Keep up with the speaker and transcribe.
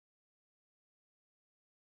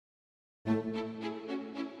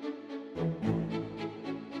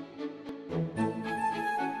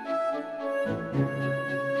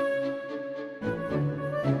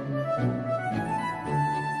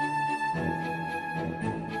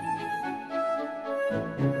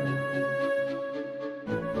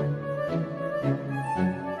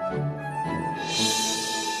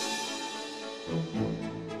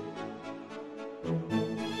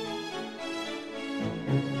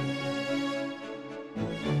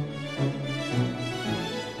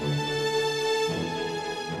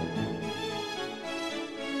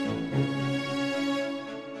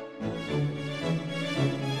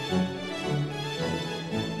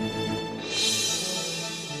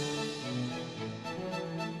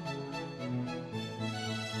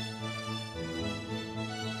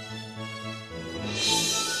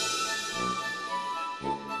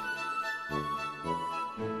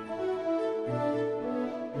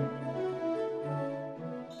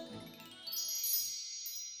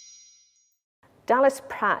Dallas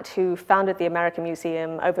Pratt, who founded the American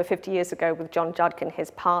Museum over 50 years ago with John Judkin,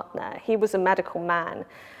 his partner, he was a medical man,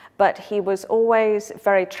 but he was always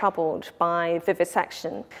very troubled by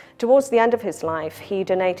vivisection. Towards the end of his life, he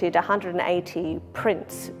donated 180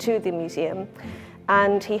 prints to the museum,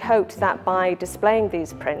 and he hoped that by displaying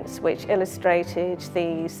these prints, which illustrated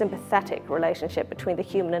the sympathetic relationship between the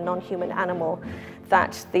human and non-human animal,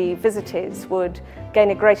 that the visitors would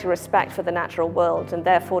gain a greater respect for the natural world and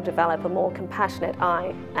therefore develop a more compassionate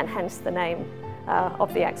eye, and hence the name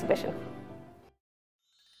of the exhibition.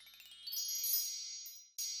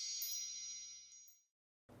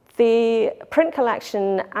 The print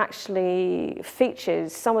collection actually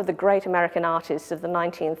features some of the great American artists of the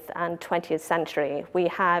 19th and 20th century. We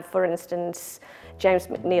have, for instance, James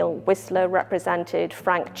McNeill Whistler represented,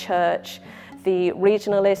 Frank Church, the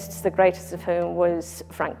regionalists, the greatest of whom was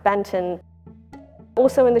Hart Benton.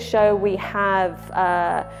 Also in the show we have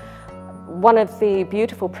one of the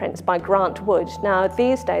beautiful prints by Grant Wood. Now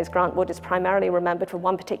these days Grant Wood is primarily remembered for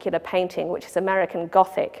one particular painting, which is American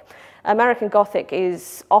Gothic. American Gothic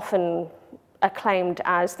is often acclaimed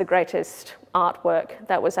as the greatest artwork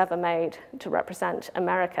that was ever made to represent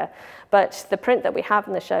America. But the print that we have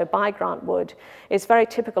in the show by Grant Wood is very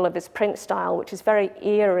typical of his print style, which is very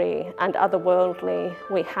eerie and otherworldly.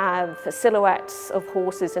 We have silhouettes of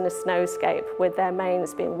horses in a snowscape with their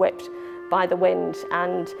manes being whipped by the wind,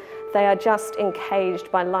 and they are just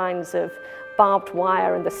encaged by lines of barbed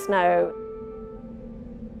wire in the snow.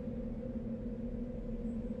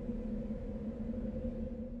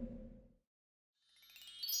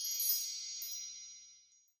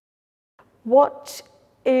 What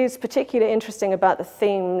is particularly interesting about the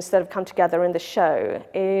themes that have come together in the show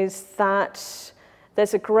is that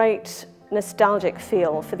there's a great nostalgic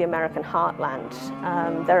feel for the American heartland.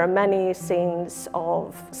 There are many scenes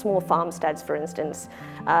of small farmsteads, for instance,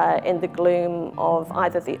 in the gloom of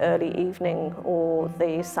either the early evening or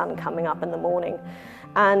the sun coming up in the morning.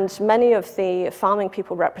 And many of the farming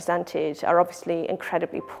people represented are obviously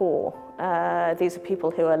incredibly poor. These are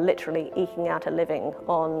people who are literally eking out a living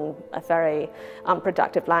on a very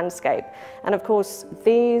unproductive landscape. And of course,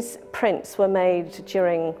 these prints were made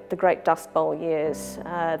during the Great Dust Bowl years,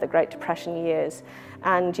 the Great Depression years,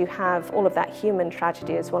 and you have all of that human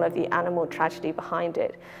tragedy as well as the animal tragedy behind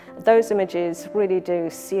it. Those images really do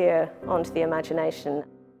sear onto the imagination.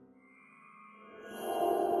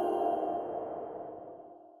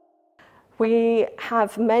 We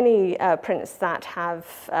have many prints that have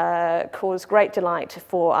caused great delight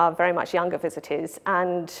for our very much younger visitors,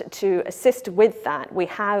 and to assist with that, we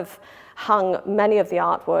have hung many of the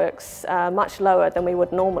artworks much lower than we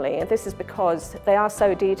would normally, and this is because they are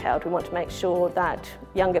so detailed. We want to make sure that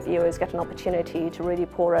younger viewers get an opportunity to really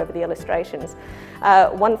pore over the illustrations.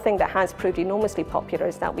 One thing that has proved enormously popular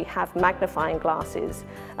is that we have magnifying glasses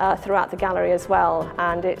throughout the gallery as well,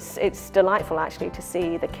 and it's delightful actually to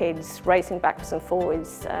see the kids racing backwards and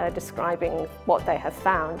forwards describing what they have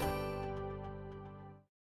found.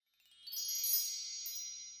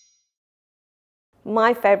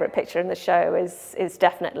 My favourite picture in the show is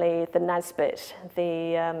definitely the Nesbitt,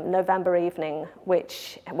 the November evening,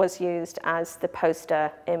 which was used as the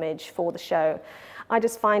poster image for the show. I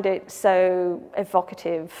just find it so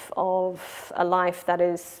evocative of a life that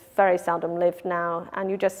is very seldom lived now, and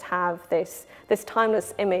you just have this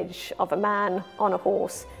timeless image of a man on a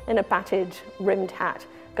horse in a battered, rimmed hat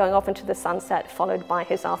going off into the sunset, followed by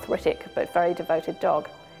his arthritic but very devoted dog.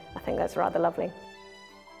 I think that's rather lovely.